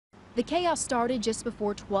The chaos started just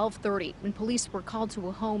before 12:30 when police were called to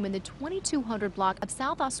a home in the 2200 block of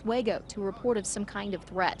South Oswego to report of some kind of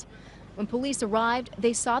threat. When police arrived,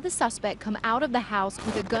 they saw the suspect come out of the house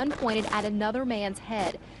with a gun pointed at another man's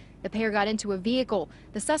head. The pair got into a vehicle.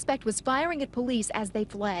 The suspect was firing at police as they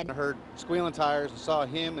fled. I heard squealing tires and saw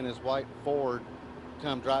him and his white Ford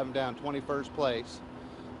come driving down 21st Place,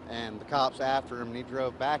 and the cops after him, and he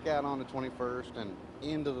drove back out on the 21st and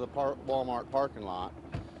into the Walmart parking lot,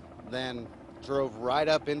 then drove right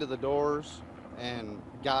up into the doors and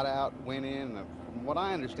got out, went in. From what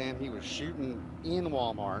I understand, he was shooting in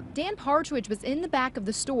Walmart. Dan Partridge was in the back of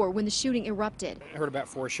the store when the shooting erupted. I heard about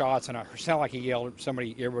 4 shots, and I sounded like he yelled at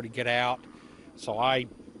everybody get out. So I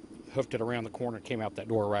hoofed it around the corner, came out that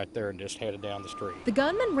door right there, and just headed down the street. The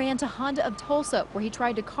gunman ran to Honda of Tulsa, where he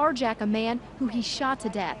tried to carjack a man who he shot to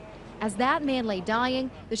death. As that man lay dying,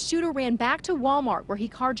 the shooter ran back to Walmart, where he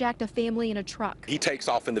carjacked a family in a truck. He takes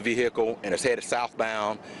off in the vehicle and is headed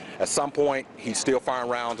southbound. At some point, he's still firing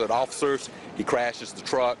rounds at officers. He crashes the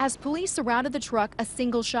truck. As police surrounded the truck, a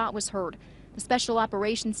single shot was heard. The special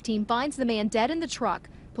operations team finds the man dead in the truck.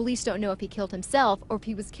 Police don't know if he killed himself or if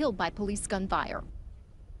he was killed by police gunfire.